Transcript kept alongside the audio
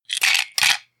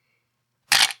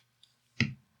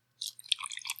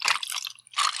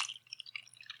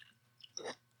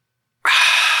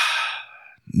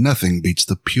nothing beats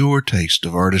the pure taste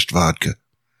of Artist vodka.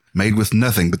 Made with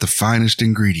nothing but the finest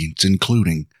ingredients,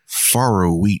 including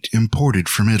farro wheat imported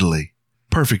from Italy,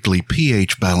 perfectly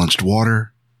pH-balanced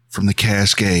water from the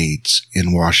Cascades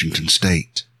in Washington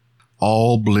State,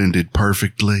 all blended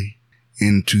perfectly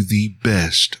into the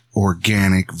best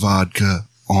organic vodka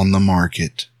on the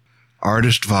market.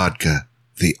 Artist vodka,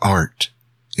 the art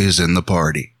is in the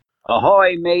party.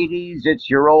 Ahoy, mateys, it's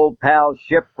your old pal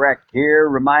Shipwreck here,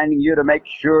 reminding you to make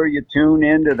sure you tune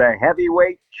in to the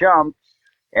Heavyweight Chumps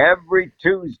every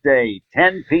Tuesday,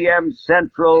 10 p.m.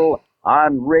 Central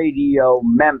on Radio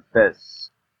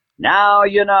Memphis. Now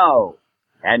you know,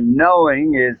 and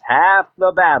knowing is half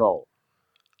the battle.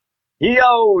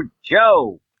 Yo,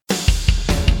 Joe!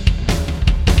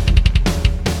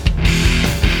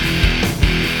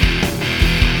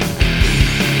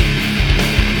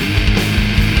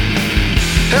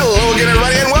 Hello again,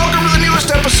 everybody, and welcome to the newest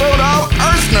episode of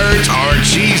Earth Nerds Are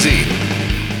Cheesy.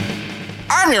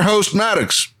 I'm your host,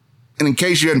 Maddox, and in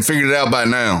case you hadn't figured it out by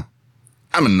now,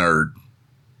 I'm a nerd.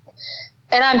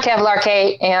 And I'm Kevlar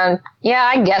Kate, and yeah,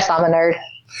 I guess I'm a nerd.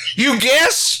 You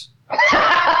guess?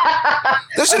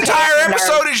 This entire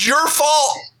episode is your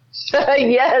fault.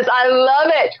 Yes, I love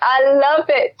it. I love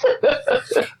it.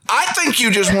 I think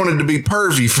you just wanted to be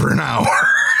pervy for an hour.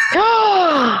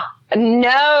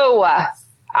 No.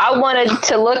 I wanted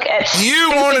to look at You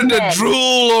wanted to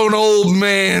drool on old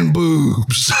man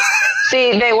boobs.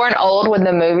 See, they weren't old when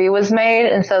the movie was made,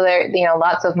 and so they're,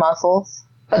 lots of muscles,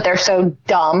 but they're so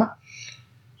dumb.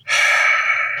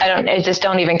 I just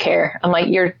don't even care. I'm like,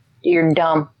 you're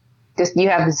dumb. Just, you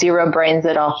have zero brains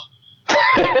at all.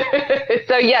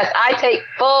 So yes, I take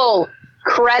full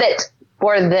credit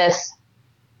for this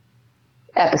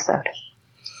episode.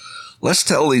 Let's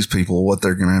tell these people what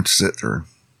they're going to have to sit through.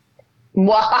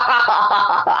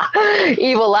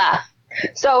 Evil laugh.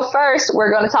 So first, we're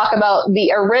going to talk about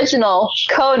the original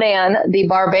Conan the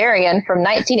Barbarian from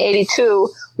 1982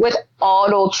 with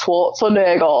Arnold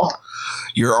Schwarzenegger.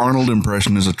 Your Arnold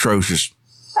impression is atrocious.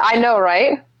 I know,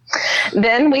 right?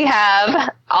 Then we have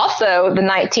also the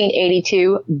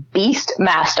 1982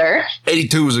 Beastmaster.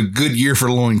 82 was a good year for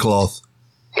loincloth.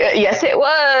 Yes, it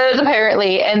was,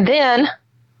 apparently. And then,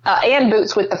 and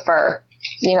boots with the fur.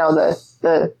 You know,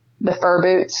 the fur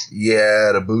boots.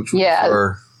 Yeah, the boots with the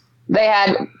fur. They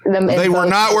had them. They were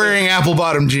not wearing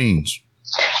apple-bottom jeans.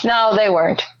 No, they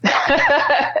weren't.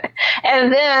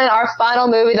 And then our final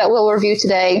movie that we'll review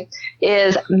today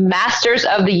is Masters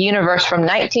of the Universe from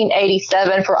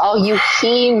 1987 for all you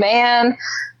He-Man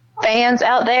fans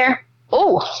out there.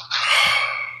 Oh.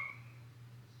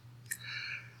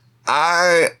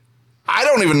 I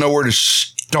don't even know where to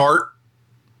start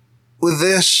with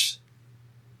this.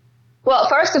 Well,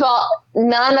 first of all,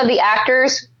 none of the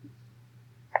actors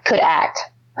could act.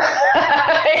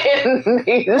 That's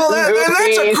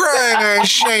a crying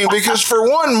shame because for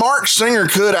one, Mark Singer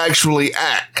could actually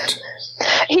act.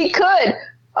 He could.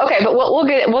 Okay, but we'll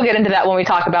get into that when we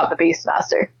talk about the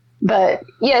Beastmaster. But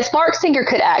yes, Mark Singer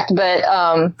could act, but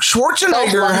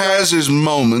Schwarzenegger has his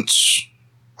moments.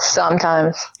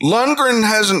 Sometimes. Lundgren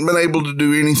hasn't been able to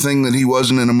do anything that he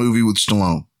wasn't in a movie with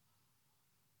Stallone.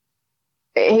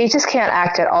 He just can't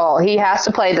act at all. He has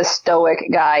to play the stoic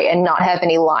guy and not have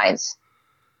any lines.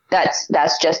 That's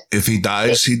just. If he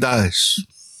dies, he dies.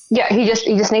 Yeah, he just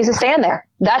needs to stand there.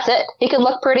 That's it. He can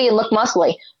look pretty and look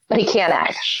muscly, but he can't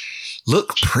act.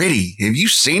 Look pretty. Have you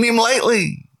seen him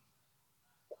lately?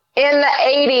 In the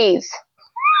 80s.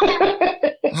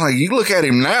 Like, you look at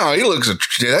him now,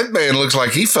 that man looks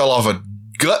like he fell off a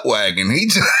gut wagon.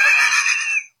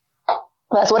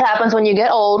 That's what happens when you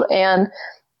get old and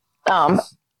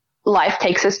life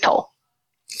takes its toll.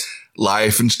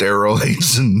 Life and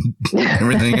steroids and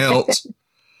everything else.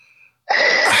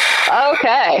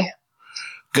 Okay.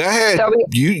 Go ahead. So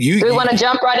do we want to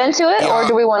jump right into it, or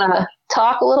do we want to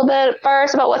talk a little bit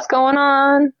first about what's going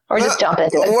on, or just jump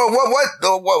into it?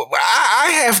 What?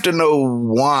 I have to know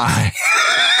why.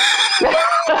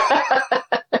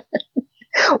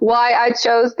 Why I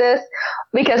chose this?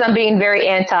 Because I'm being very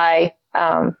anti.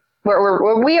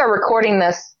 We are recording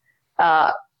this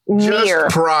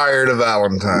just prior to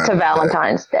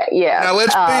Valentine's Day. Yeah. Now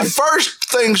let's be first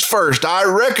things first. I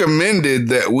recommended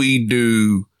that we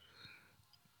do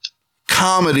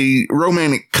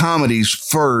romantic comedies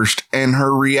first, and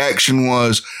her reaction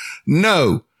was,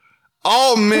 no,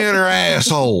 all men are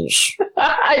assholes.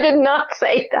 I did not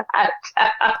say that.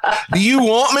 Do you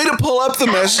want me to pull up the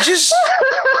messages?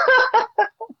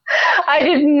 I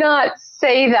did not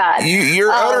say that.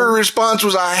 Your utter response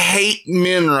was, I hate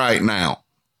men right now.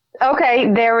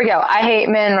 Okay, there we go. I hate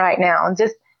men right now.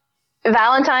 Just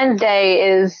Valentine's Day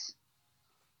is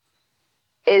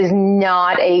is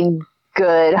not a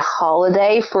good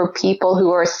holiday for people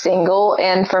who are single,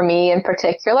 and for me in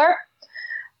particular.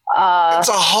 It's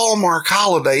a Hallmark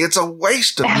holiday. It's a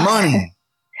waste of money.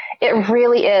 It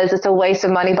really is. It's a waste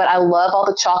of money, but I love all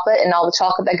the chocolate and all the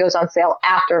chocolate that goes on sale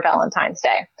after Valentine's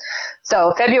Day.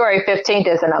 So February 15th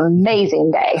is an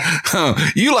amazing day.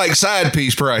 You like side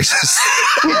piece prices.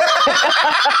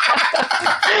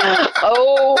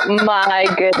 Oh my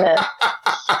goodness.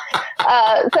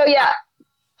 So yeah,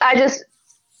 I just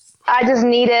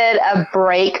needed a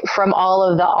break from all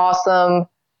of the awesome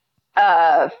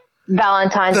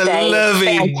Valentine's Day. The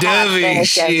lovey-dovey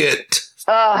shit.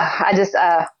 I just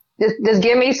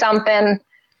give me something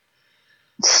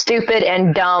stupid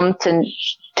and dumb to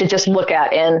just look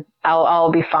at, and I'll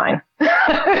be fine. So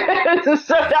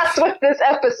that's what this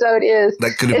episode is.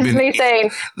 That could have been me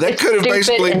saying that could have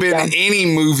basically been dumb. Any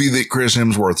movie that Chris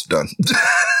Hemsworth's done.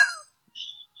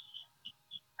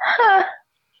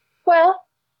 Well,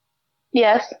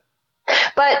 yes,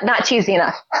 but not cheesy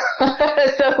enough.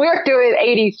 So we're doing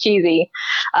 80s cheesy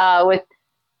with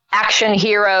action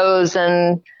heroes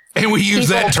and we use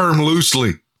that term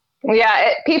loosely.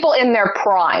 Yeah, people in their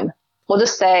prime. We'll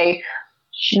just say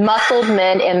muscled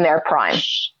men in their prime.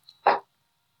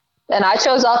 And I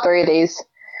chose all three of these.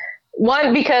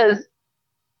 One, because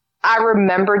I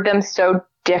remembered them so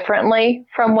differently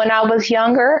from when I was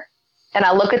younger. And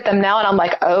I look at them now and I'm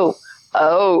like, oh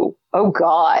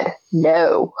God,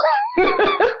 no.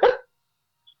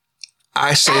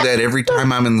 I say that every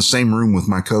time I'm in the same room with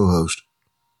my co-host.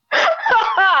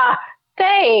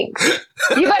 Thanks.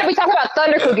 You better be talking about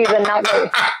Thunder Cookies and not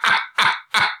me.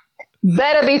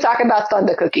 Better be talking about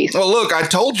Thunder Cookies. Well, look, I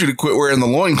told you to quit wearing the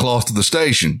loincloth to the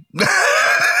station.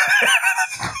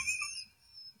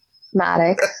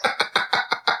 Maddox.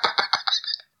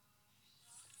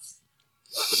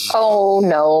 Oh,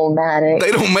 no, Maddox.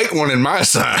 They don't make one in my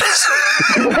size.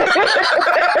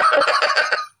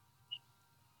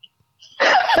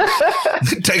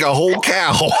 Take a whole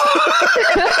cow.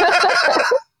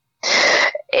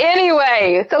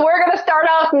 Anyway, so we're going to start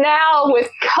off now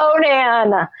with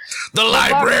Conan. The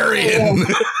librarian.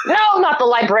 No, not the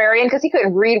librarian, because he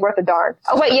couldn't read worth a darn.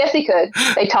 Oh, wait, yes, he could.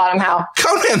 They taught him how.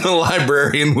 Conan the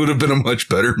Librarian would have been a much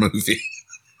better movie.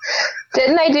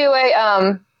 Didn't they do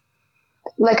an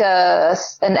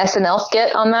SNL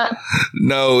skit on that?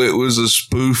 No, it was a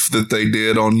spoof that they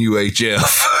did on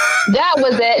UHF. That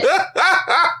was it.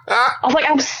 I was like,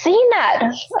 I've seen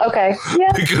that. Okay.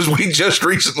 Yeah. Because we just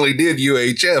recently did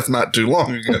UHF not too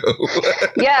long ago.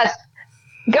 Yes.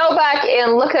 Go back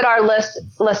and look at our list,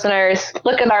 listeners.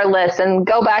 Look at our list and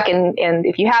go back and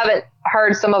if you haven't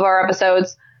heard some of our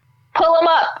episodes, pull them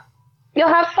up. You'll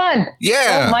have fun.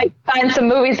 Yeah. You might find some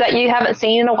movies that you haven't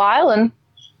seen in a while, and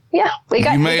yeah,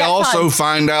 you may also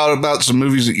find out about some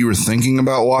movies that you were thinking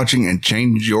about watching and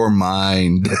change your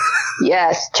mind.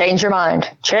 Yes, change your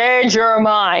mind. Change your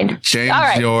mind.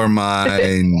 Change your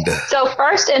mind. So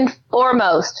first and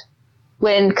foremost,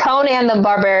 when Conan the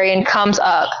Barbarian comes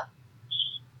up,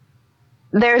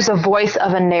 there's a voice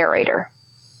of a narrator.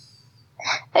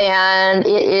 And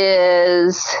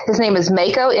his name is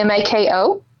Mako,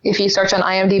 M-A-K-O, if you search on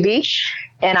IMDb.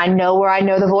 And I know where I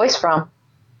know the voice from.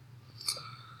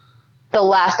 The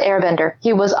Last Airbender.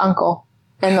 He was Uncle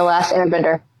in The Last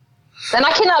Airbender. And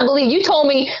I cannot believe you told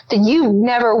me that you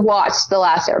never watched The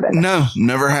Last Airbender. No,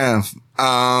 never have.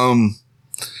 I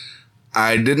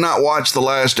did not watch The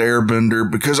Last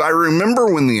Airbender because I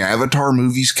remember when the Avatar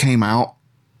movies came out.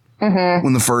 Mm-hmm.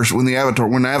 When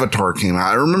Avatar came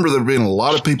out, I remember there being a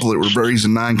lot of people that were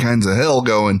raising nine kinds of hell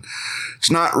going,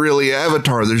 it's not really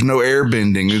Avatar. There's no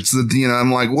airbending.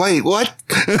 I'm like, wait, what?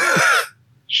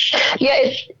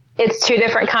 Yeah, it's two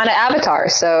different kind of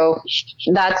avatars. So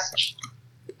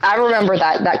I remember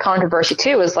that controversy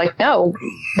too. Is like, no,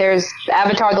 there's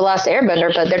Avatar: The Last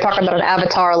Airbender, but they're talking about an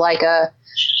avatar like a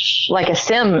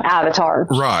sim avatar,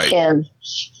 right? And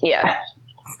yeah,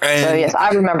 so yes, I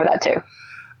remember that too.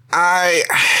 I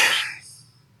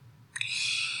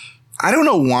don't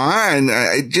know why.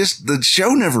 The show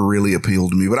never really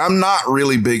appealed to me, but I'm not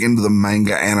really big into the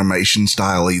manga animation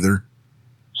style either.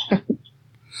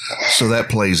 So that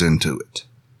plays into it.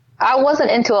 I wasn't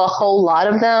into a whole lot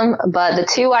of them, but the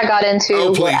two I got into...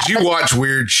 Oh, please, you watch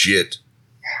weird shit.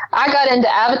 I got into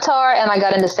Avatar and I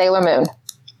got into Sailor Moon.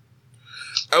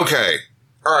 Okay.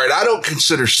 All right, I don't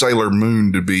consider Sailor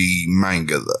Moon to be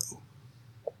manga, though.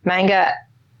 Manga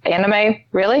anime?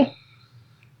 Really?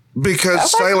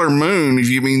 Because okay. Sailor Moon,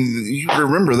 you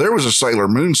remember there was a Sailor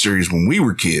Moon series when we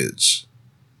were kids.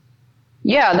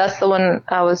 Yeah, that's the one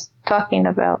I was talking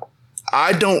about.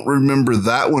 I don't remember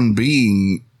that one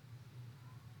being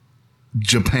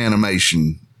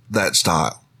Japanimation, that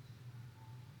style.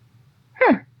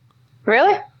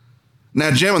 Really?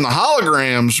 Now, Jim and the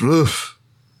Holograms, oof.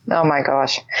 Oh my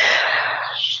gosh.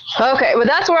 Okay, well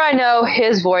that's where I know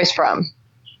his voice from.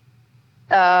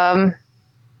 Well,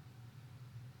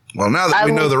 now that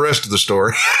we know the rest of the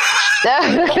story.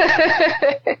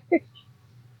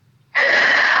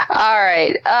 All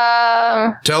right.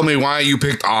 Tell me why you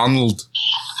picked Arnold.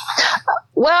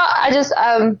 Well, I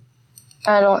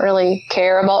don't really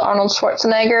care about Arnold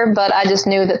Schwarzenegger, but I just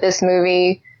knew that this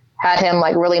movie had him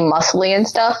like really muscly and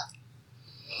stuff.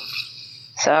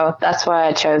 So that's why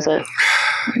I chose it.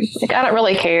 Like, I don't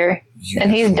really care.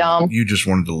 And he's dumb. You just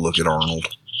wanted to look at Arnold.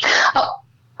 Oh,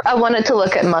 I wanted to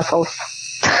look at muscles.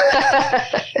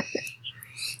 I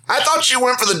thought you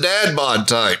went for the dad bod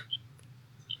type.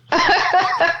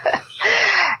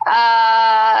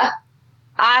 I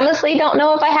honestly don't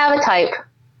know if I have a type.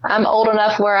 I'm old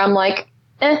enough where I'm like,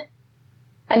 I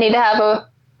need to have a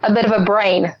bit of a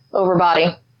brain over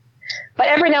body. But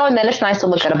every now and then it's nice to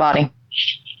look at a body.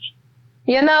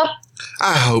 You know?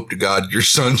 I hope to God your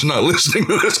son's not listening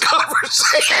to this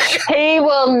conversation. He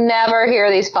will never hear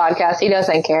these podcasts. He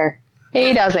doesn't care.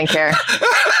 He doesn't care.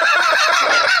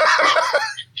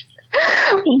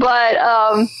 But,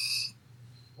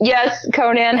 yes,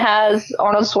 Conan has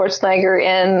Arnold Schwarzenegger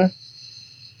in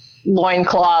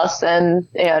loincloths and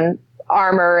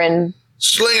armor and...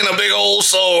 slinging a big old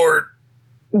sword.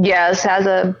 Yes, has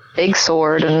a big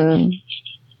sword and...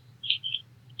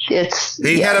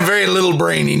 He had a very little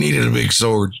brain. He needed a big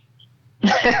sword.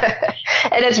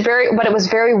 And it was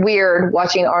very weird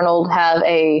watching Arnold have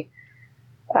a...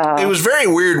 it was very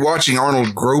weird watching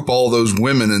Arnold grope all those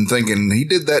women and thinking he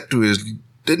did that to his...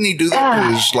 Didn't he do that to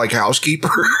his, like,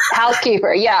 housekeeper?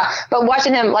 Housekeeper, yeah. But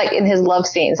watching him, like, in his love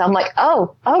scenes, I'm like,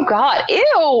 oh God,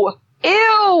 ew.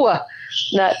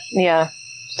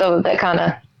 So that kind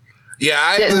of... Yeah,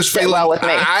 I have this feeling. Well with me.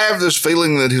 I have this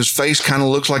feeling that his face kind of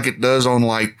looks like it does on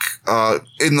like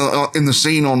in the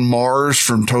scene on Mars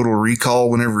from Total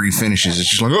Recall. Whenever he finishes, it's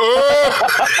just like,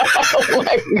 oh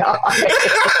my God.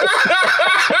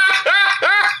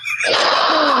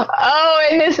 Oh,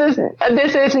 and this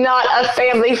is not a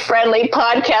family friendly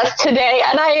podcast today,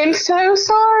 and I am so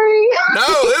sorry.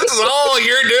 No, this is all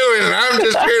you're doing, and I'm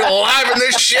just here to liven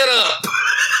this shit up.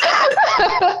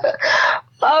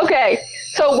 Okay.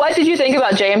 So what did you think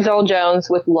about James Earl Jones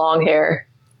with long hair?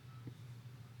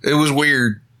 It was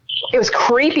weird. It was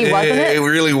creepy, wasn't it? It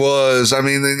really was. I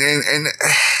mean, and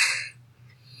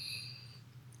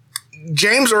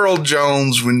James Earl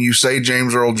Jones, when you say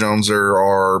James Earl Jones, there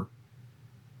are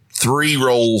three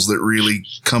roles that really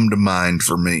come to mind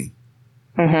for me.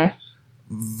 Mm-hmm.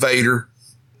 Vader.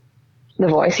 The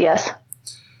voice, yes.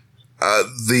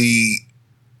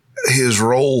 His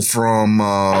role from...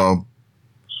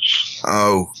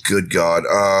 oh, good God.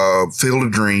 Field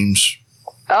of Dreams.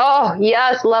 Oh,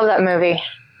 yes. Love that movie.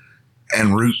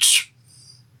 And Roots.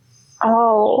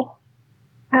 Oh,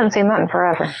 I haven't seen that in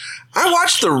forever. I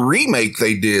watched the remake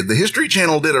they did. The History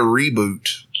Channel did a reboot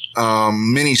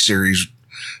miniseries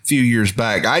a few years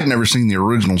back. I'd never seen the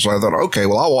original, so I thought, okay,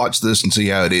 well, I'll watch this and see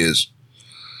how it is.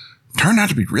 Turned out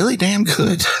to be really damn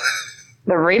good.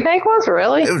 The remake was?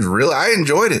 Really? It was really... I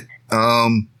enjoyed it.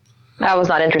 I was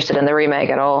not interested in the remake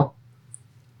at all.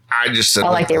 I just said, I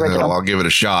like the original. I'll give it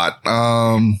a shot.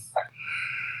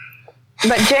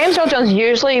 But James Earl Jones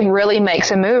usually really makes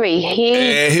a movie.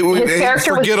 His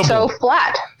character was so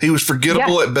flat. He was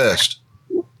forgettable at best.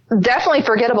 Definitely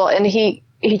forgettable. And he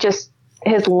just,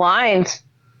 his lines,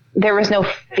 there was no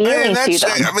feeling to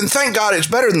them. I mean, thank God it's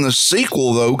better than the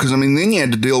sequel, though, because, I mean, then you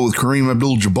had to deal with Kareem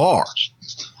Abdul-Jabbar.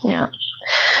 Yeah.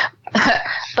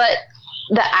 But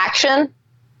the action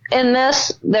in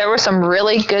this, there were some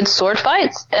really good sword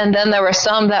fights, and then there were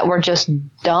some that were just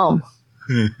dumb.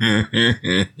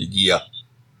 Yeah.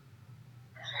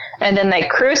 And then they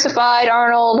crucified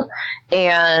Arnold,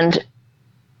 and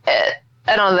I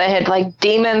don't know, they had like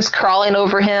demons crawling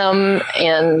over him,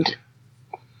 and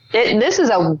this is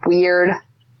a weird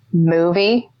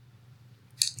movie.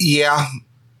 Yeah.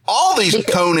 All these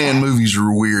Conan movies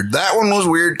are weird. That one was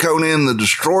weird. Conan the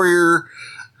Destroyer.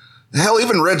 Hell,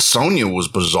 even Red Sonja was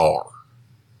bizarre.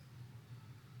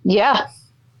 Yeah.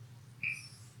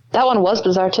 That one was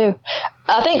bizarre, too.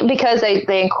 I think because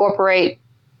they incorporate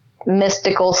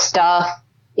mystical stuff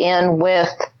in with...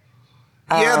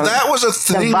 that was a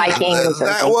thing. The Vikings.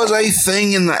 That was a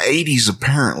thing in the 80s,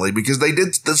 apparently, because they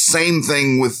did the same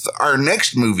thing with our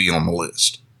next movie on the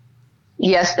list.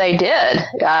 Yes, they did.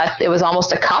 It was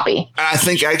almost a copy. I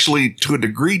think, actually, to a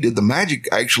degree, did the magic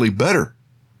actually better.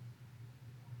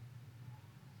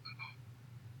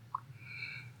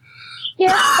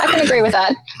 Yeah, I can agree with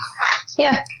that.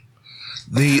 Yeah.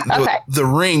 The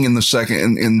ring in the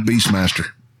second in Beastmaster.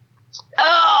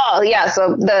 Oh yeah,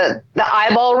 so the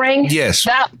eyeball ring. Yes.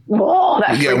 That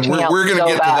freaked me out we're gonna so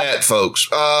get bad. to that, folks.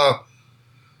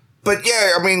 But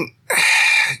yeah, I mean,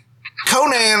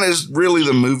 Conan is really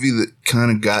the movie that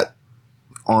kind of got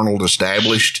Arnold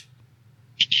established.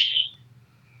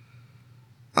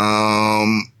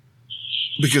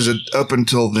 Because up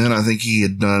until then, I think he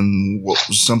had done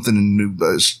something in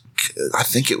I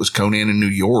think it was Conan in New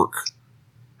York.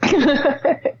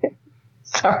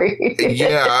 Sorry.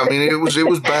 Yeah, I mean it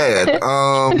was bad.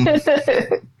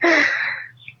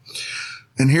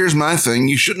 And here's my thing: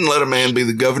 you shouldn't let a man be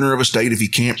the governor of a state if he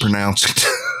can't pronounce it.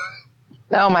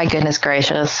 Oh my goodness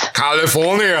gracious,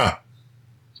 California.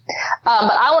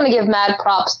 But I want to give mad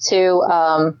props to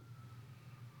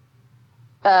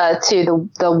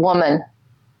the woman,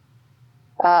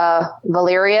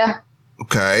 Valeria.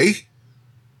 Okay.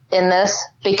 In this,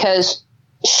 because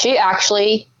she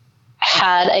actually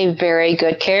had a very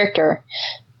good character.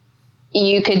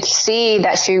 You could see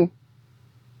that she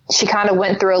kind of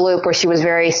went through a loop where she was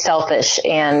very selfish,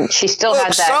 and she still had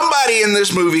that. Somebody in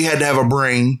this movie had to have a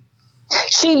brain.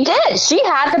 She did. She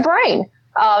had the brain.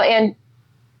 And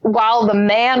while the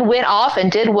man went off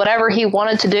and did whatever he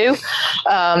wanted to do,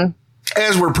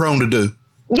 as we're prone to do.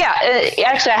 Yeah,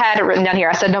 actually, I had it written down here.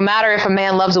 I said, no matter if a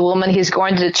man loves a woman, he's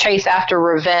going to chase after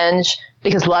revenge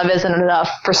because love isn't enough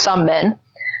for some men.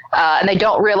 And they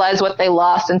don't realize what they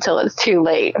lost until it's too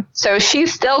late. So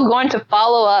she's still going to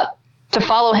follow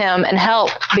him and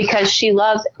help because she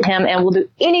loves him and will do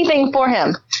anything for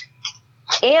him.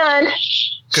 And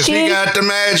because he got the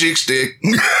magic stick.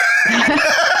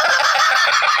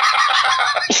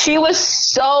 She was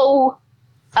so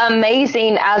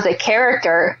amazing as a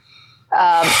character.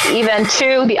 Even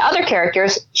to the other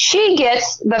characters, she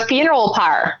gets the funeral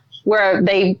pyre where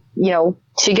they,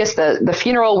 she gets the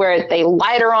funeral where they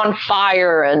light her on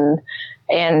fire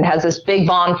and has this big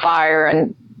bonfire,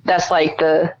 and that's like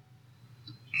the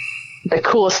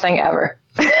coolest thing ever.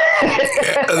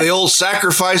 The old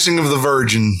sacrificing of the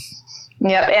virgin.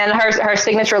 Yep, and her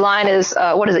signature line is,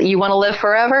 what is it? You want to live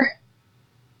forever?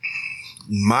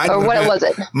 Mine or what was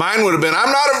it? Mine would have been,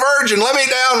 I'm not a virgin. Let me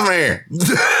down from here.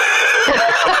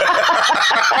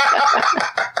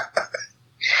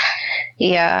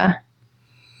 Yeah.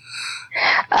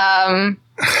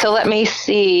 So let me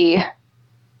see.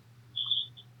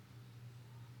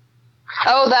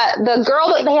 Oh, the girl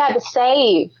that they had to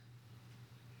save.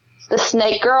 The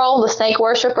snake girl, the snake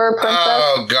worshiper princess.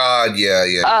 Oh God,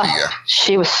 yeah.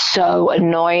 She was so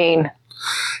annoying.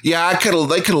 Yeah, they could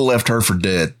have left her for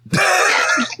dead.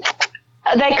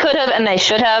 They could have and they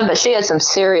should have, but she had some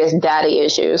serious daddy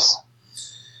issues.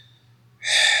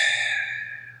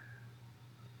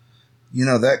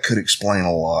 That could explain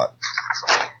a lot.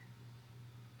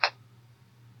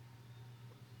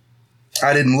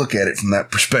 I didn't look at it from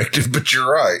that perspective, but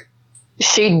you're right.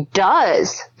 She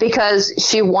does, because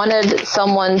she wanted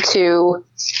someone to,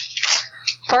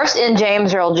 first in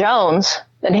James Earl Jones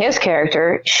and his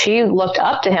character, she looked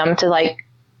up to him to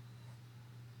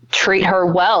treat her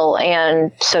well,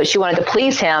 and so she wanted to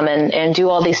please him and do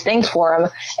all these things for him.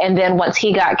 And then once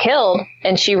he got killed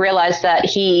and she realized that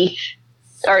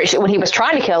when he was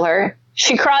trying to kill her,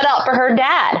 she cried out for her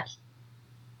dad,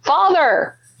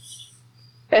 father,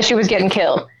 as she was getting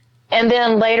killed. And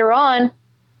then later on,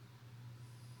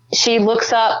 she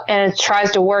looks up and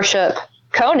tries to worship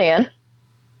Conan.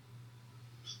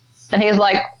 And he's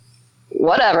like,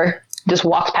 whatever, just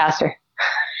walks past her.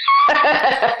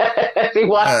 He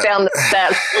walks down the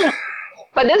steps.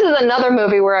 But this is another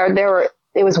movie where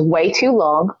it was way too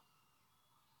long.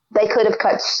 They could have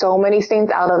cut so many scenes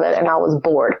out of it, and I was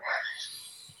bored.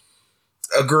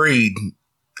 Agreed.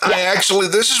 Yeah.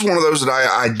 This is one of those that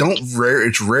I don't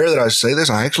it's rare that I say this.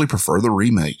 I actually prefer the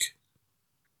remake.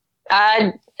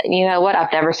 You know what?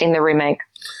 I've never seen the remake.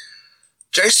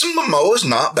 Jason Momoa is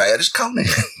not bad as Conan.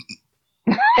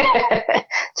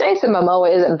 Jason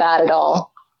Momoa isn't bad at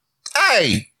all.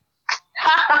 Hey!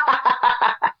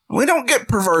 We don't get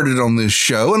perverted on this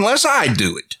show unless I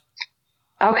do it.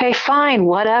 Okay, fine.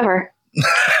 Whatever.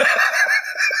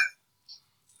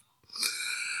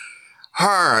 All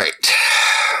right.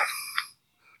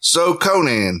 So,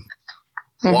 Conan,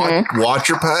 watch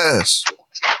or pass?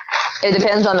 It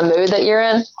depends on the mood that you're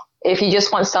in. If you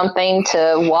just want something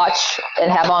to watch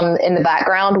and have on in the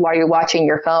background while you're watching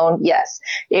your phone, yes.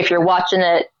 If you're watching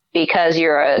it because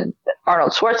you're a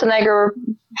Arnold Schwarzenegger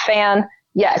fan,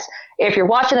 yes. If you're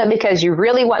watching it because you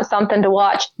really want something to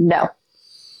watch, no.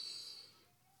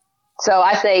 So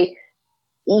I say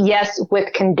yes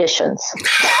with conditions.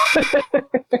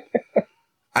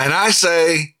 And I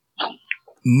say,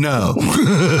 no.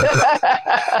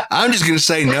 I'm just going to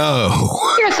say no.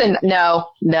 You're saying no.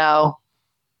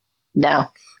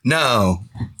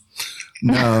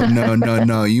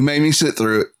 You made me sit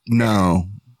through it. No.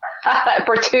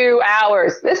 For 2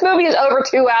 hours. This movie is over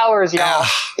 2 hours, y'all.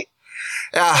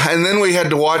 Yeah, and then we had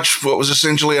to watch what was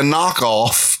essentially a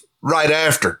knockoff right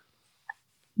after.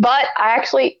 But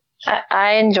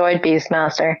I enjoyed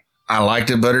Beastmaster. I liked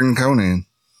it better than Conan.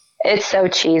 It's so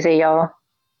cheesy, y'all.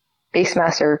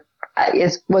 Beastmaster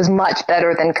was much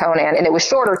better than Conan, and it was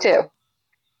shorter too.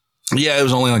 Yeah, it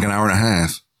was only like an hour and a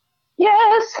half.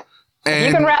 Yes. And if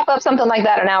you can wrap up something like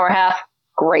that in an hour and a half,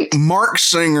 great. Mark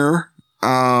Singer,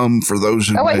 for those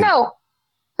who... Oh, wait, no.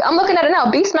 I'm looking at it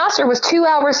now. Beastmaster was 2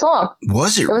 hours long.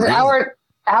 Was it? It was really? an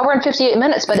hour and 58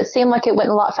 minutes, but it seemed like it went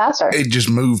a lot faster. It just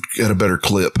moved at a better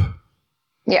clip.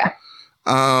 Yeah.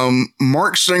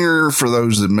 Mark Singer, for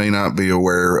those that may not be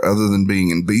aware, other than being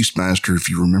in Beastmaster, if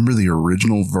you remember the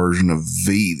original version of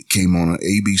V that came on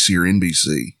ABC or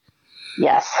NBC.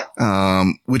 Yes.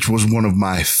 Which was one of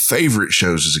my favorite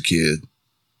shows as a kid.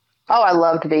 Oh, I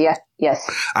loved V. Yes.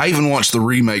 I even watched the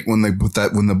remake when the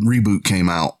reboot came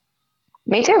out.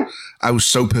 Me too. I was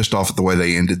so pissed off at the way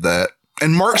they ended that.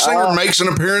 And Mark Singer makes an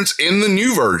appearance in the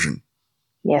new version.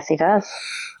 Yes, he does.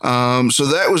 So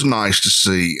that was nice to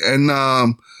see. And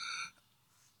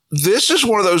this is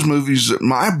one of those movies that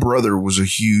my brother was a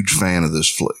huge fan of this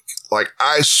flick. Like,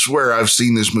 I swear I've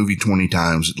seen this movie 20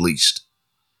 times at least.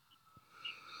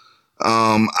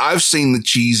 I've seen the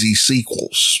cheesy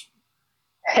sequels.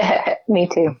 Me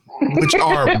too. Which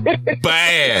are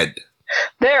bad.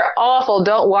 They're awful.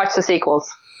 Don't watch the sequels.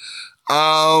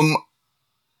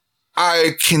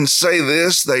 I can say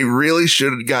this. They really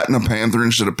should have gotten a panther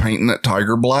instead of painting that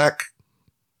tiger black.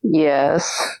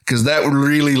 Yes. Because that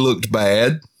really looked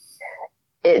bad.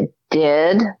 It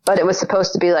did, but it was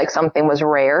supposed to be like something was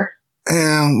rare.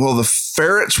 Well, the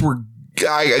ferrets were...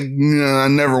 I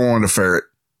never wanted a ferret.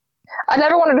 I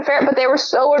never wanted a ferret, but they were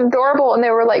so adorable, and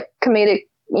they were like comedic,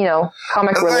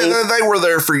 comic relief. They were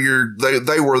there for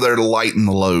they were there to lighten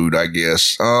the load, I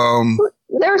guess.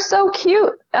 They're so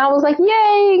cute. And I was like,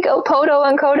 yay, go Poto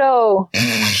and Kodo.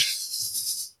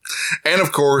 And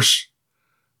of course,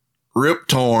 Rip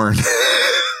Torn.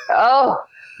 Oh,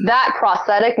 that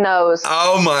prosthetic nose.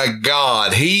 Oh my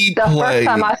God. The first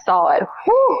time I saw it.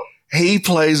 Whew. He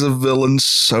plays a villain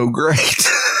so great.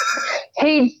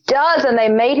 He does, and they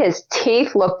made his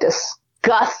teeth look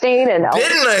disgusting. And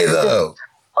didn't they, though?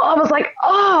 I was like,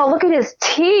 oh, look at his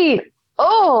teeth.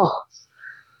 Oh,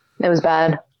 it was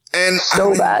bad. And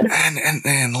bad.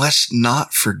 And let's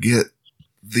not forget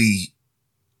the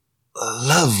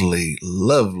lovely,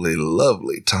 lovely,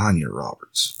 lovely Tanya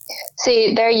Roberts.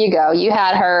 See, there you go. You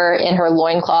had her in her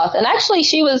loincloth, and actually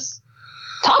she was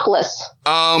topless.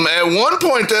 At one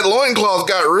point that loincloth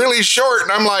got really short,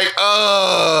 and I'm like,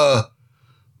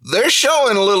 they're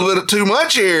showing a little bit of too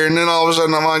much here. And then all of a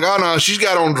sudden I'm like, oh no, she's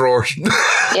got on drawers.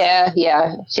 Yeah.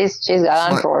 She's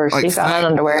got on drawers. She's got on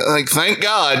underwear. Like, thank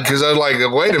God. Cause I was like,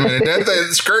 wait a minute, that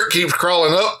skirt keeps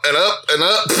crawling up and up and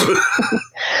up.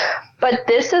 But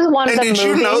this is one of the movies.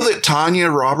 Did you know that Tanya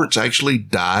Roberts actually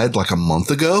died like a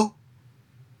month ago?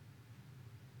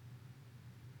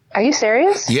 Are you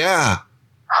serious? Yeah.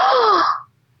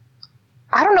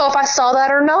 I don't know if I saw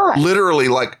that or not. Literally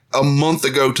like a month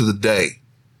ago to the day.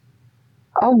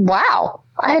 Oh, wow.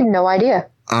 I had no idea.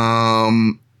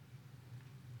 And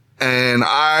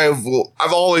I've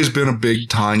always been a big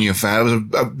Tanya fan. I was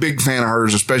a big fan of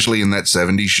hers, especially in that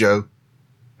 70s show.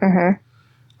 Mm-hmm.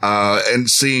 And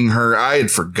seeing her, I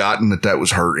had forgotten that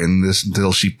was her in this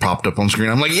until she popped up on screen.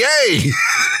 I'm like, yay!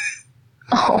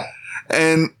 Oh.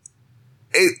 And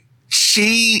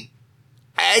she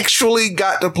actually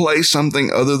got to play something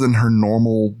other than her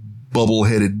normal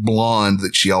bubble-headed blonde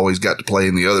that she always got to play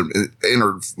in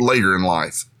her later in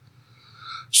life.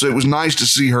 So it was nice to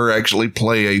see her actually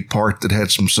play a part that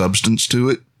had some substance to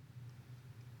it.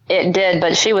 It did,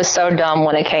 but she was so dumb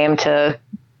when it came to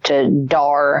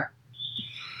Dar,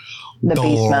 the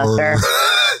Beastmaster.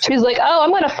 She was like, oh, I'm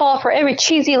going to fall for every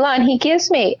cheesy line he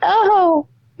gives me. Oh,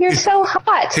 you're so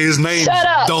hot. His name's Shut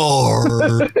up.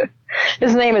 Dar.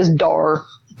 His name is Dar.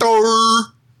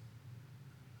 Dar.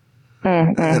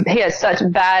 Mm-hmm. He has such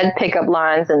bad pickup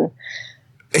lines, and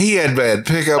he had bad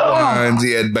pickup lines.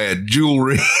 He had bad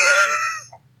jewelry.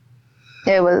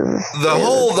 It was the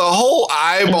whole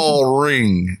eyeball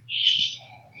ring.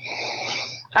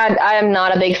 I am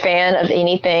not a big fan of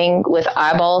anything with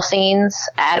eyeball scenes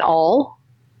at all.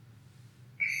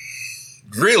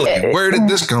 Really? Where did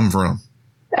this come from?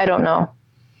 I don't know.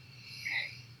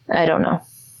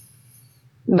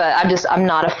 But I'm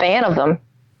not a fan of them.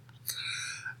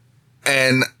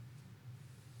 And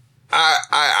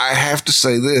I have to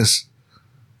say this.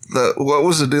 What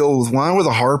was the deal with why were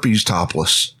the harpies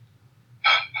topless?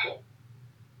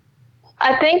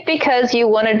 I think because you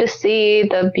wanted to see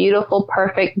the beautiful,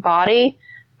 perfect body,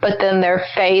 but then their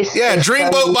face. Yeah,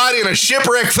 dreamboat body and a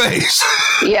shipwreck face.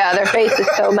 Yeah, their face is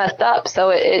so messed up, so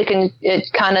it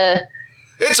kind of.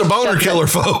 It's a boner killer,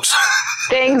 folks.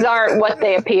 Things aren't what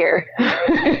they appear.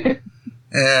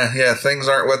 Yeah, things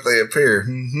aren't what they appear.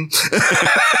 Mm-hmm.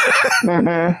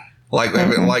 Mm-hmm.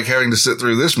 Like having to sit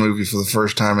through this movie for the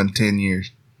first time in 10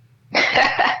 years.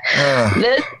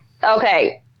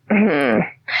 Okay.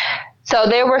 So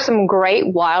there were some great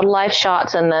wildlife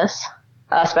shots in this,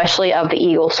 especially of the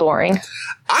eagle soaring.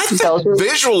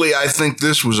 Visually, I think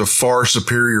this was a far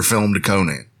superior film to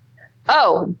Conan.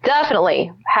 Oh,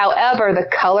 definitely. However, the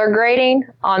color grading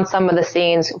on some of the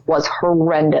scenes was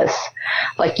horrendous.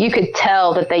 Like, you could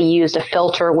tell that they used a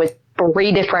filter with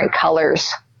 3 different colors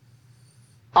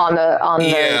on the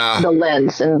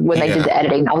lens, and when they did the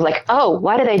editing, I was like, oh,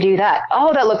 why did they do that?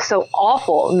 Oh, that looks so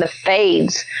awful. And the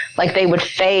fades, like they would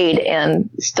fade and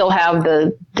still have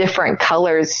the different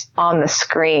colors on the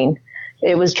screen.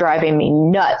 It was driving me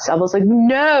nuts. I was like,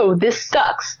 no, this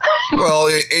sucks. Well,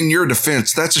 in your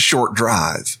defense, that's a short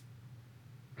drive.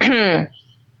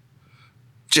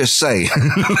 Just say.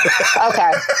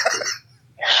 Okay.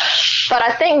 But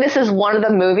I think this is one of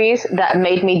the movies that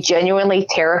made me genuinely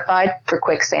terrified for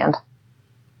quicksand.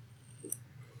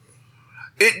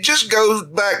 It just goes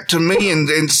back to me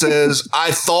and says,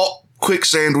 I thought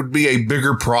quicksand would be a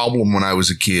bigger problem when I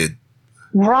was a kid.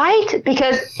 Right?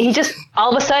 Because he just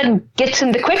all of a sudden gets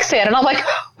into quicksand, and I'm like,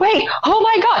 wait, oh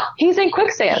my God, he's in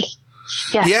quicksand.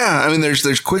 Yes. Yeah, I mean,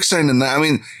 there's quicksand in that. I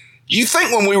mean, you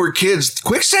think when we were kids,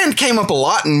 quicksand came up a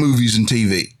lot in movies and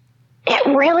TV. It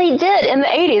really did in the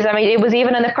 80s. I mean, it was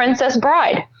even in The Princess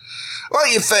Bride. Well,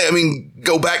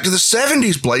 go back to the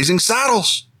 70s, Blazing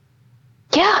Saddles.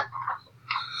 Yeah.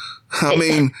 I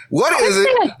mean, what is it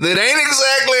that ain't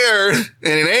exactly earth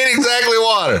and it ain't exactly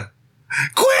water?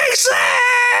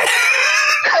 Quicksand!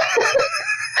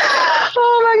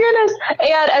 Oh my goodness.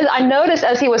 And as I noticed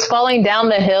as he was falling down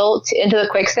the hill into the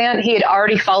quicksand, he had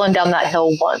already fallen down that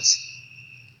hill once.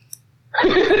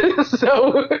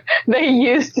 So they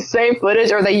used the same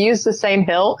footage, or they used the same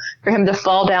hill for him to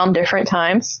fall down different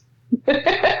times. Oh,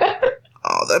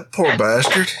 that poor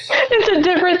bastard. It's a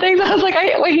different thing. I was like,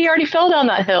 wait, he already fell down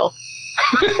that hill.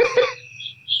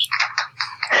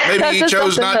 Maybe he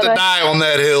chose not to die on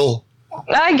that hill.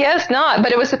 I guess not,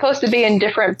 but it was supposed to be in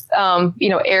different,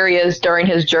 areas during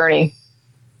his journey.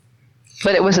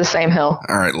 But it was the same hill.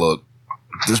 All right, look,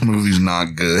 this movie's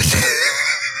not good.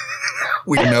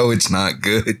 We know it's not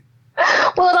good.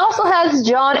 Well, it also has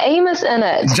John Amos in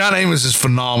it. John Amos is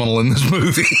phenomenal in this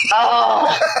movie.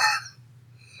 Oh,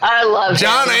 I love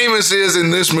John Amos is in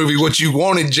this movie what you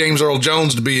wanted James Earl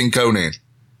Jones to be in Conan.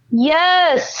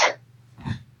 Yes.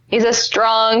 He's a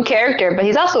strong character, but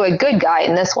he's also a good guy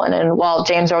in this one. And while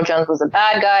James Earl Jones was a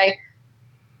bad guy,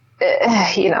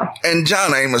 And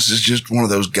John Amos is just one of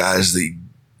those guys that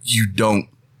you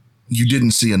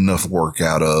didn't see enough work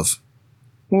out of.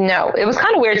 No, it was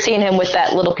kind of weird seeing him with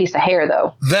that little piece of hair,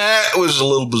 though. That was a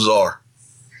little bizarre.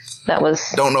 That was...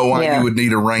 Don't know why you would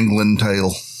need a wrangling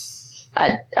tail.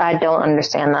 I don't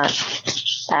understand that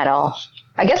at all.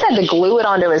 I guess I had to glue it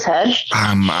onto his head.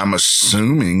 I'm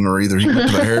assuming, or either he went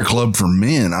to the hair club for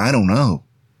men. I don't know.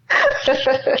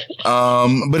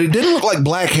 But it didn't look like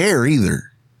black hair either.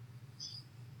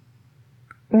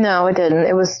 No, it didn't.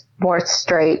 It was more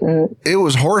straight and... It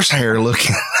was horsehair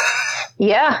looking.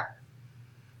 Yeah.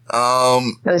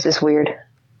 It was just weird.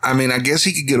 I mean, I guess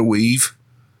he could get a weave.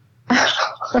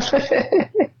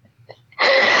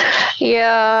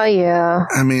 Yeah.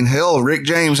 I mean, hell, Rick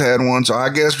James had one, so I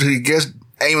guess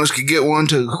Amos could get one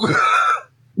too.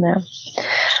 No.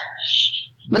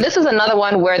 But this is another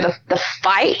one where the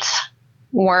fights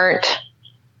weren't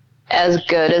as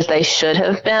good as they should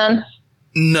have been.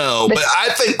 No, but I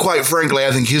think, quite frankly,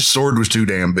 his sword was too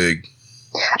damn big.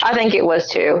 I think it was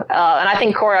too. And I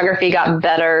think choreography got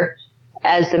better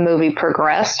as the movie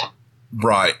progressed.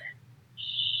 Right.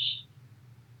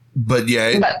 But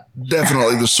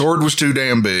definitely the sword was too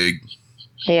damn big.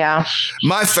 Yeah.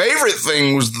 My favorite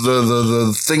thing was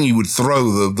the thing you would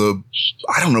throw, the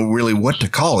I don't know really what to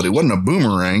call it. It wasn't a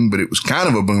boomerang, but it was kind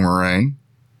of a boomerang.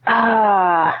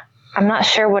 I'm not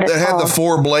sure what it's called. That had the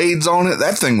 4 blades on it.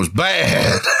 That thing was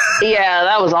bad. Yeah,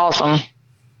 that was awesome.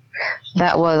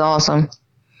 That was awesome.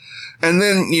 And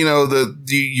then,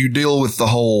 you deal with the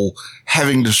whole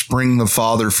having to spring the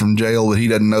father from jail, but he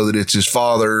doesn't know that it's his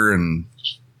father. And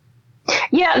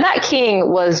yeah, that king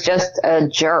was just a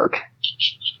jerk.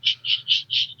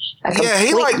 Yeah,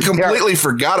 he like completely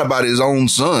forgot about his own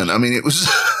son. I mean, it was.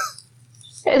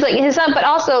 It's like his son, but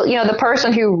also, you know, the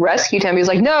person who rescued him. He was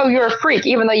like, "No, you're a freak.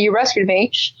 Even though you rescued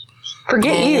me,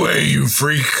 forget you." Go away, you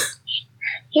freak.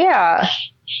 Yeah.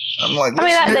 I'm like,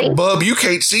 bub, you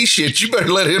can't see shit. You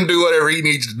better let him do whatever he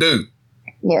needs to do.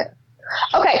 Yeah.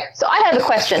 Okay, so I have a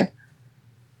question.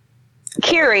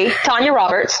 Kiri, Tanya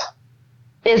Roberts,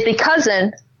 is the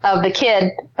cousin of the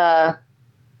kid,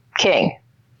 King,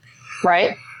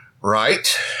 right?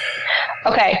 Right.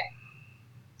 Okay.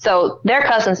 So they're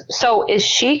cousins. So is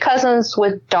she cousins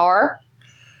with Dar?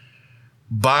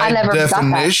 By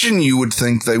definition, you would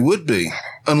think they would be.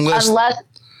 Unless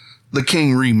the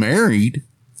king remarried.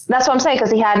 That's what I'm saying,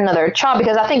 because he had another child,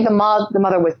 because I think the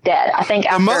mother was dead. I think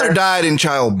the mother died in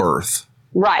childbirth.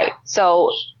 Right. So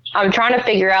I'm trying to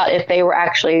figure out if they were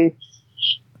actually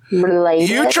related.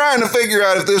 You're trying to figure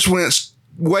out if this went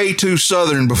way too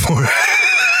southern before.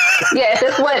 Yeah,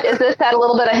 if this had a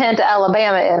little bit of hint of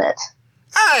Alabama in it.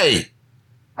 Hey!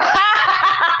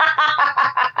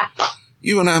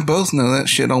 You and I both know that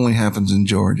shit only happens in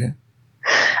Georgia.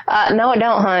 No, it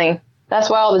don't, honey. That's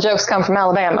why all the jokes come from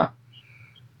Alabama.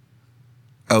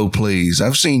 Oh, please.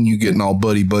 I've seen you getting all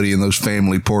buddy-buddy in those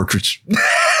family portraits.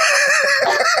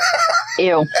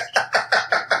 Ew.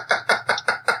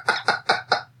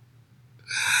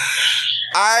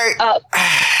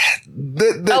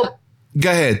 Go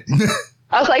ahead.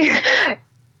 I was like,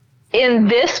 in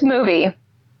this movie,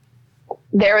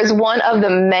 there is one of the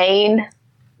main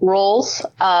rules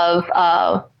of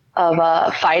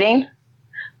fighting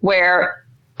where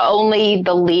only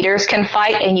the leaders can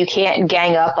fight and you can't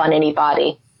gang up on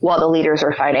anybody while the leaders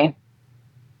are fighting.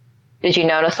 Did you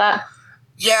notice that?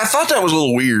 Yeah, I thought that was a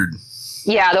little weird.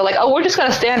 Yeah, they're like, oh, we're just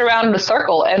going to stand around in a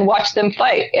circle and watch them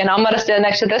fight. And I'm going to stand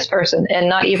next to this person and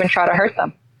not even try to hurt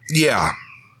them. Yeah.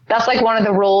 That's like one of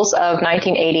the rules of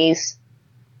 1980s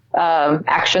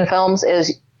action films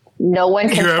is no one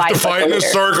can fight. You have to fight in a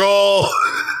circle.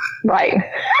 Right.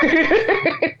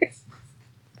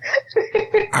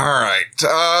 All right.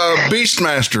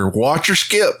 Beastmaster, watch or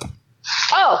skip?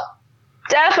 Oh,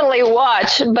 definitely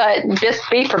watch, but just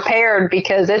be prepared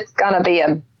because it's going to be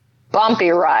a bumpy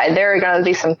ride. There are going to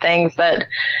be some things that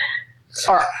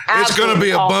are It's going to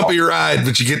be a bumpy ride,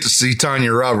 but you get to see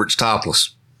Tanya Roberts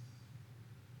topless.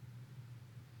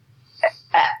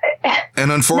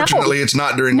 And unfortunately, it's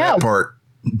not during that part.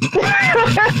 That's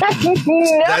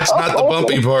not the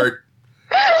bumpy part.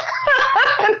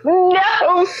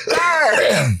 No,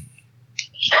 sir.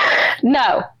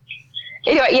 No.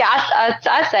 Anyway, yeah,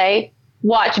 I say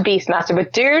watch Beastmaster,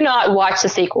 but do not watch the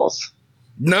sequels.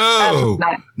 No,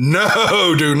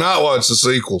 do not watch the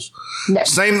sequels. No.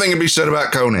 Same thing can be said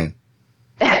about Conan.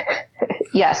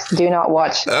 Yes, do not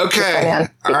watch. Okay.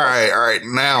 All right.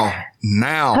 Now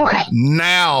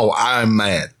I'm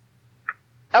mad.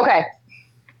 Okay.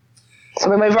 So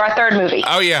we move to our third movie.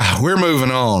 Oh, yeah. We're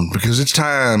moving on because it's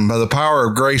time. By the power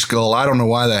of Grayskull, I don't know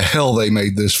why the hell they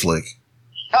made this flick.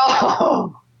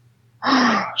 Oh.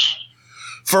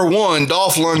 For one,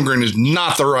 Dolph Lundgren is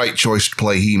not the right choice to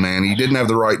play He-Man. He didn't have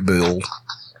the right build.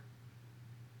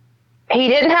 He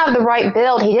didn't have the right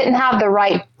build. He didn't have the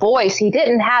right voice. He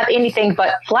didn't have anything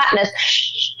but flatness.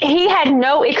 He had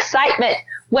no excitement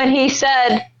when he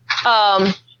said,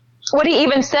 what he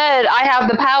even said, I have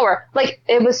the power. Like,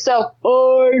 it was so,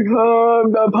 I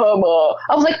have the power.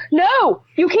 I was like, no,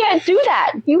 you can't do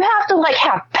that. You have to, like,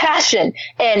 have passion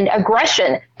and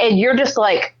aggression, and you're just,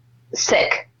 like,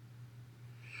 sick.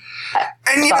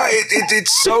 And, you know,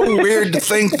 it's so weird to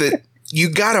think that you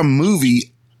got a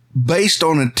movie based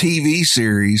on a TV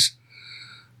series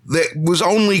that was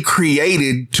only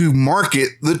created to market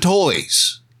the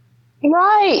toys.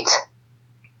 Right.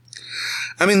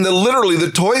 I mean, literally, the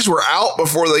toys were out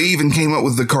before they even came up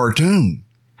with the cartoon.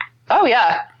 Oh,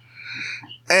 yeah.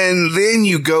 And then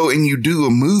you go and you do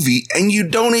a movie, and you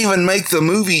don't even make the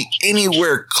movie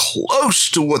anywhere close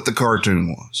to what the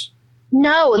cartoon was.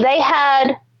 No, they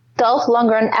had Dolph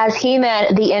Lundgren as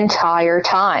He-Man the entire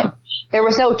time. There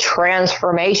was no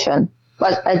transformation.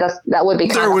 But that would be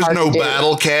kind of hard to do. There was no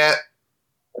Battle Cat.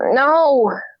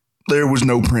 No. There was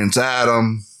no Prince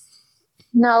Adam.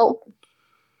 No.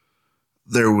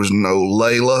 There was no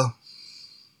Layla.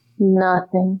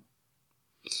 Nothing.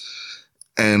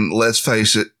 And let's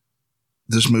face it,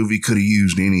 this movie could have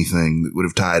used anything that would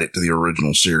have tied it to the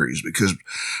original series, because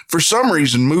for some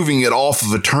reason, moving it off of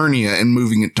Eternia and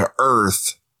moving it to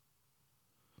Earth,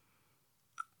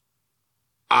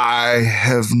 I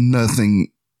have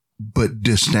nothing but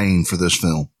disdain for this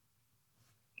film.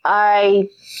 I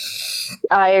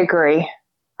agree.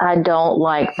 I don't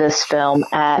like this film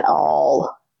at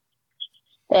all.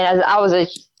 And as I was a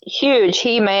huge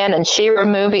He-Man and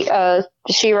She-Ra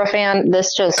She-Ra fan,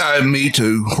 this just... me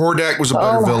too. Hordak was a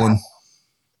better villain.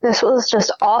 This was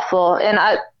just awful.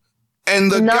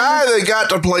 And the guy that got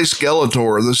to play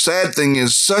Skeletor, the sad thing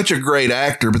is, such a great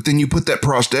actor, but then you put that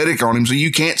prosthetic on him so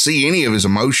you can't see any of his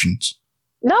emotions.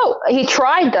 No, he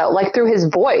tried, though, like through his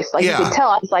voice. Like, you could tell.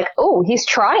 I was like, oh, he's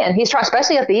trying. He's trying,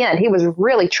 especially at the end. He was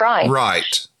really trying.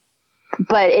 Right.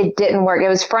 But it didn't work. It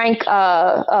was Frank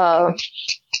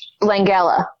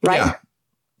Langella, right?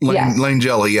 Yeah.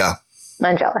 Langella, yeah.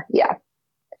 Langella, yeah.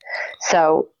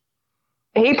 So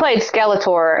he played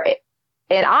Skeletor,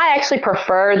 and I actually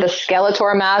prefer the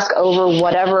Skeletor mask over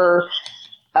whatever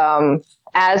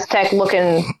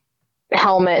Aztec-looking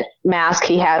helmet mask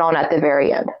he had on at the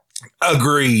very end.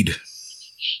 Agreed.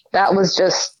 That was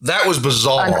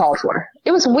bizarre. Uncalled for.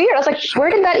 It was weird. I was like,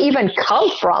 where did that even come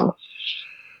from?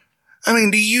 I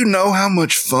mean, do you know how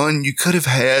much fun you could have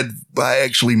had by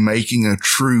actually making a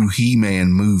true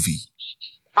He-Man movie?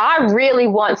 I really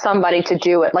want somebody to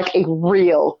do it, like a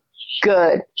real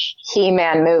good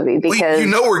He-Man movie, because... You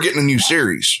know we're getting a new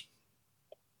series.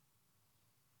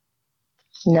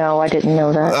 No, I didn't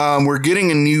know that. We're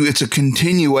getting it's a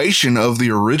continuation of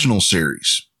the original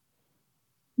series.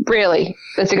 Really?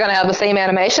 Is it going to have the same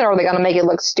animation, or are they going to make it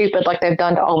look stupid like they've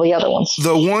done to all the other ones?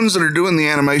 The ones that are doing the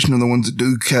animation are the ones that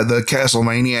do the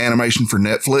Castlevania animation for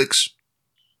Netflix.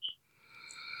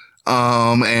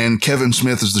 And Kevin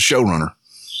Smith is the showrunner.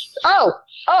 Oh,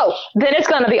 then it's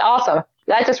going to be awesome.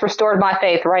 That just restored my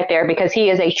faith right there, because he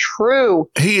is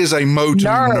a Motu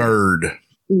nerd.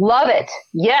 Love it.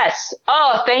 Yes.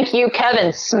 Oh, thank you,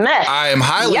 Kevin Smith. I am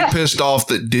highly pissed off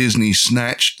that Disney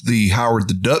snatched the Howard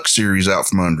the Duck series out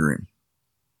from under him.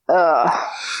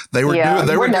 They were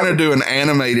going to do an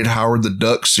animated Howard the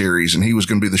Duck series, and he was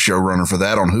going to be the showrunner for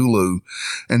that on Hulu,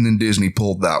 and then Disney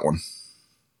pulled that one.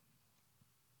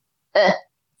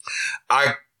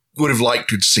 I would have liked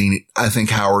to have seen it. I think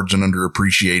Howard's an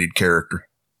underappreciated character.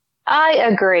 I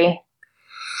agree.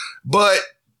 But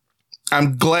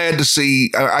I'm glad to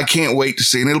see. I can't wait to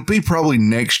see. And it'll be probably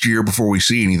next year before we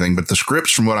see anything. But the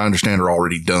scripts, from what I understand, are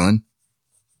already done.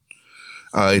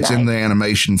 It's in the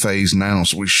animation phase now.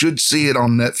 So we should see it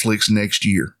on Netflix next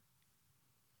year.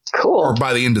 Cool. Or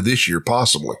by the end of this year,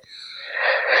 possibly.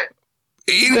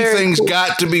 Anything's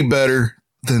got to be better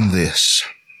than this.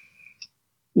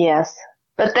 Yes.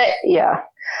 But they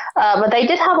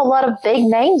did have a lot of big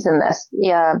names in this.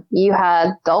 Yeah, you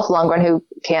had Dolph Lundgren, who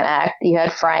can't act. You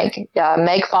had Frank.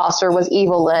 Meg Foster was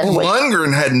Evelyn.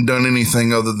 Lundgren hadn't done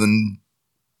anything other than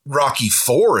Rocky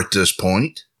IV at this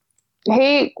point.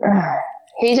 He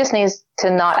just needs to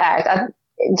not act.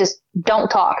 Just don't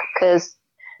talk, because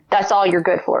that's all you're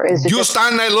good for. Is just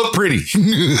stand there and look pretty.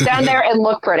 Stand there and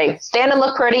look pretty. Stand and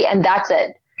look pretty, and that's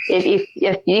it.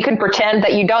 If you can pretend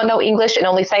that you don't know English and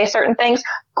only say certain things,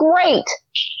 great.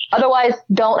 Otherwise,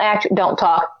 don't act, don't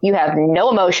talk. You have no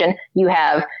emotion. You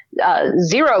have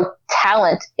zero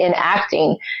talent in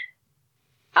acting.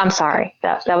 I'm sorry.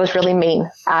 That was really mean,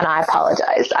 and I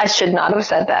apologize. I should not have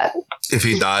said that. If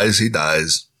he dies, he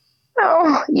dies.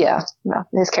 Oh, yeah. No,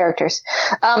 his characters.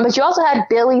 But you also had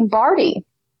Billy Barty,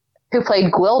 who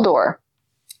played Gwildor.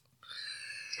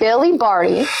 Billy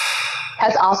Barty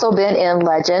has also been in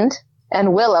Legend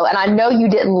and Willow, and I know you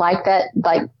didn't like that.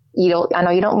 Like, I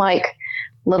know you don't like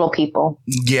little people.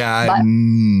 Yeah,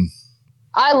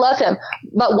 I love him.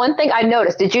 But one thing I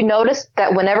noticed, did you notice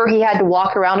that whenever he had to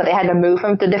walk around and they had to move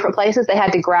him to different places, they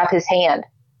had to grab his hand?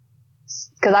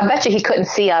 Because I bet you he couldn't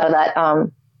see out of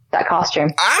that costume.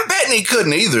 I'm betting he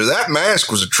couldn't either. That mask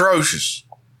was atrocious.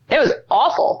 It was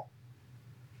awful.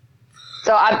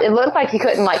 So it looked like he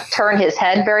couldn't turn his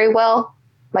head very well.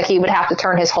 Like he would have to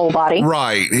turn his whole body.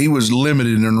 Right. He was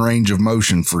limited in range of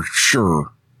motion for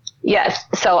sure. Yes.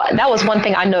 So that was one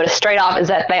thing I noticed straight off, is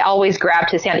that they always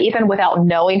grabbed his hand. Even without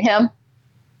knowing him,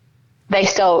 they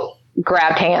still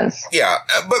grabbed hands. Yeah.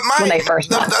 But when they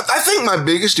first met. I think my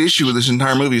biggest issue with this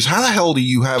entire movie is, how the hell do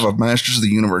you have a Masters of the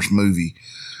Universe movie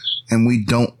and we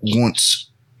don't once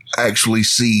actually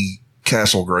see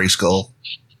Castle Grayskull?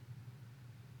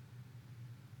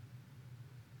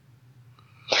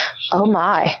 Oh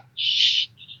my.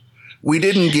 We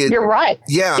didn't get... You're right.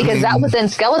 Yeah. Because that was in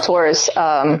Skeletor's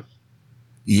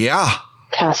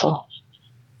castle.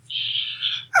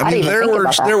 I mean,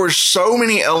 there were so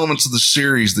many elements of the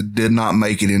series that did not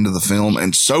make it into the film,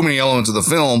 and so many elements of the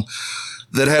film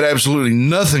that had absolutely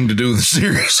nothing to do with the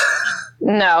series.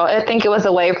 No, I think it was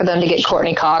a way for them to get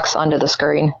Courtney Cox onto the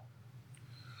screen.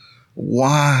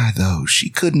 Why, though? She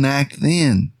couldn't act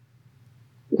then.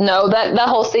 No, that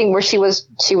whole scene where she was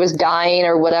dying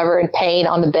or whatever in pain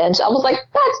on the bench, I was like,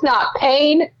 that's not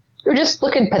pain. You're just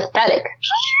looking pathetic.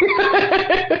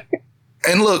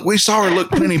 And look, we saw her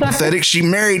look plenty pathetic. She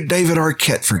married David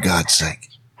Arquette, for God's sake.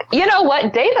 You know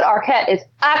what? David Arquette is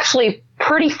actually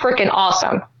pretty freaking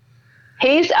awesome.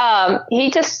 He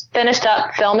just finished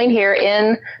up filming here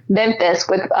in Memphis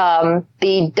with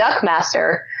the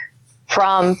Duckmaster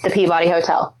from the Peabody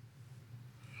Hotel.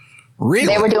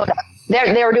 Really?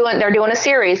 They're doing a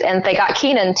series, and they got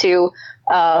Keenan to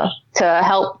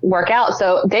help work out.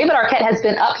 So David Arquette has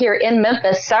been up here in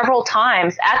Memphis several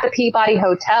times at the Peabody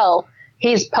Hotel.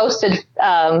 He's posted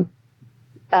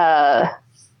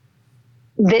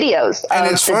videos and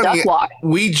of it's the funny, duck walk.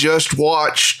 we just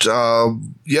watched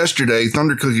yesterday,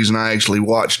 Thunder Cookies and I actually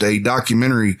watched a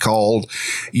documentary called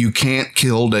You Can't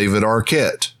Kill David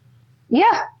Arquette.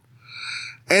 Yeah.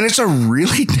 And it's a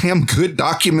really damn good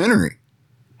documentary.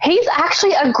 He's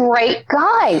actually a great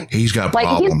guy. He's got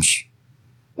problems.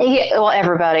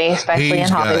 Everybody, especially in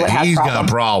Hollywood, has problems. Got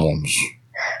problems.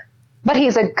 But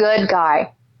he's a good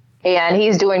guy. And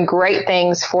he's doing great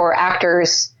things for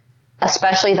actors,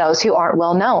 especially those who aren't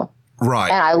well known.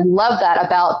 Right. And I love that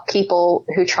about people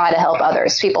who try to help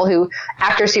others,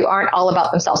 actors who aren't all about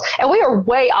themselves. And we are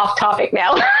way off topic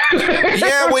now.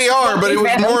 Yeah, we are, but it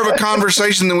was more of a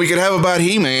conversation than we could have about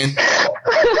He-Man.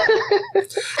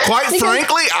 Quite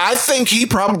frankly, I think he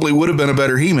probably would have been a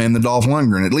better He-Man than Dolph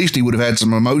Lundgren. At least he would have had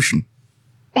some emotion.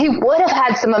 He would have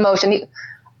had some emotion.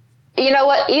 You know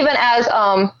what? Even as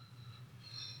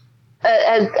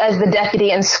the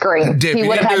deputy in Scream, he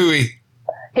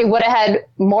would have had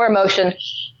more emotion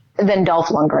than Dolph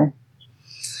Lundgren.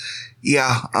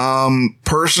 Yeah,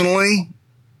 personally,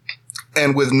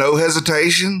 and with no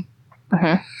hesitation,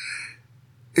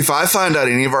 if I find out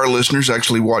any of our listeners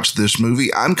actually watched this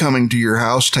movie, I'm coming to your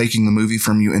house, taking the movie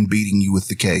from you, and beating you with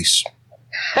the case.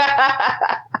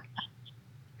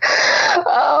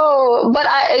 Oh, but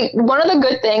one of the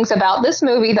good things about this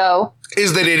movie, though,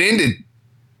 is that it ended.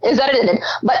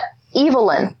 But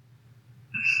Evelyn,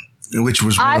 which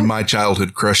was one of my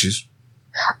childhood crushes.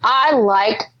 I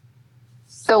liked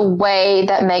the way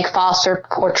that Meg Foster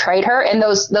portrayed her, and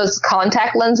those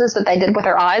contact lenses that they did with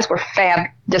her eyes were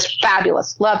just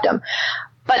fabulous. Loved them.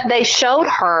 But they showed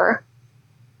her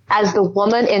as the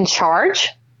woman in charge,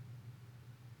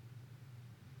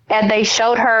 and they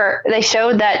showed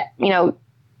that,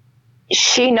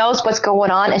 she knows what's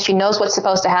going on and she knows what's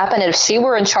supposed to happen. And if she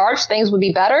were in charge, things would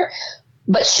be better.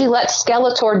 But she let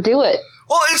Skeletor do it.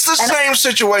 Well, it's the same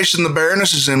situation the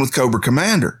Baroness is in with Cobra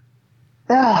Commander.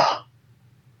 Ugh.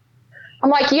 I'm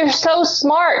like, you're so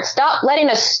smart. Stop letting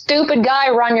a stupid guy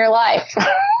run your life.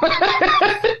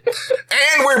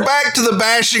 And we're back to the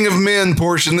bashing of men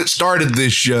portion that started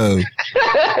this show.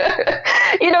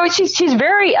 She's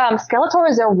very, Skeletor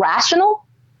is irrational,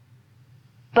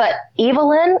 but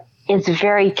Evelyn is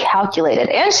very calculated.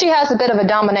 And she has a bit of a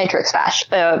dominatrix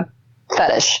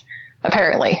fetish,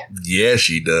 apparently. Yeah,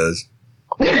 she does.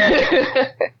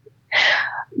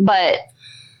 But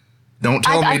don't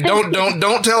tell me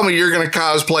don't tell me you're going to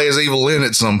cosplay as Evelyn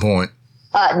at some point.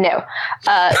 No.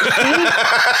 Rather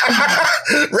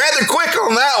quick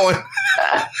on that one.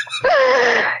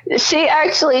 She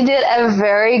actually did a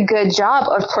very good job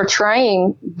of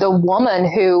portraying the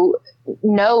woman who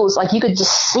knows, like, you could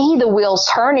just see the wheels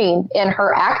turning in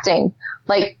her acting.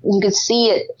 Like, you could see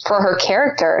it for her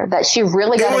character, that she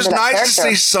really got into that character. It was nice to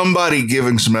see somebody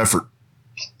giving some effort.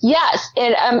 Yes,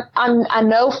 and I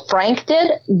know Frank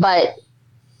did, but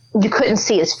you couldn't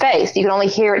see his face. You could only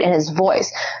hear it in his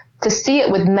voice. To see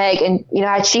it with Meg, and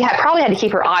she probably had to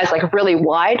keep her eyes like really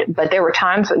wide, but there were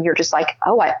times when you're just like,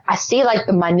 oh, I see like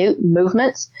the minute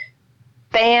movements.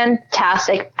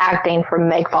 Fantastic acting from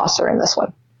Meg Foster in this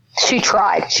one. She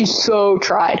tried. She so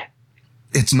tried.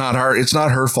 It's not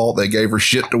her fault they gave her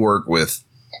shit to work with.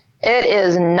 It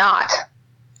is not.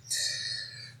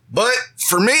 But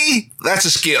for me, that's a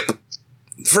skip.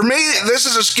 For me, this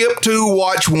is a skip to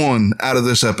watch one out of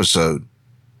this episode.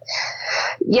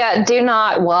 Yeah, do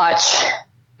not watch,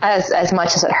 as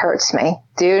much as it hurts me,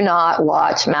 do not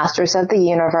watch Masters of the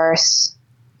Universe.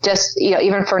 Just,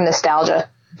 even for nostalgia,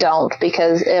 don't,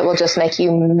 because it will just make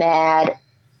you mad.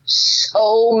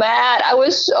 So mad. I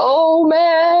was so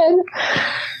mad.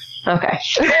 Okay.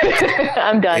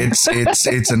 I'm done.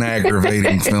 It's an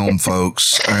aggravating film,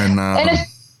 folks. And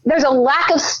there's a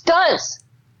lack of stunts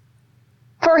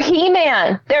for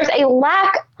He-Man. There's a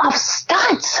lack of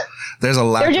stunts. There's a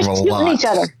lack of a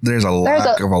lot. There's a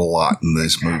lack of a lot in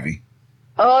this movie.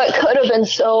 Oh, it could have been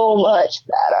so much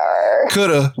better.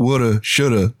 Coulda, woulda,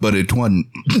 shoulda, but it wasn't.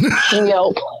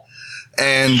 Nope.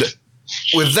 And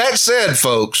with that said,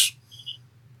 folks,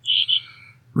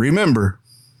 remember,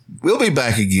 we'll be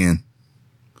back again.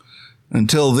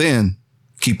 Until then,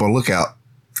 keep a lookout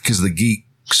because the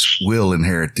geeks will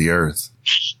inherit the earth.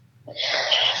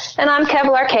 And I'm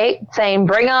Kevlar Kate saying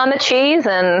bring on the cheese,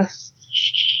 and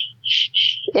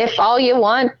if all you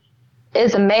want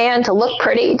is a man to look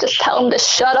pretty, just tell him to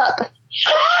shut up.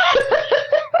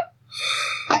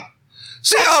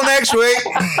 See y'all next week.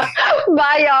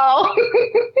 Bye, y'all.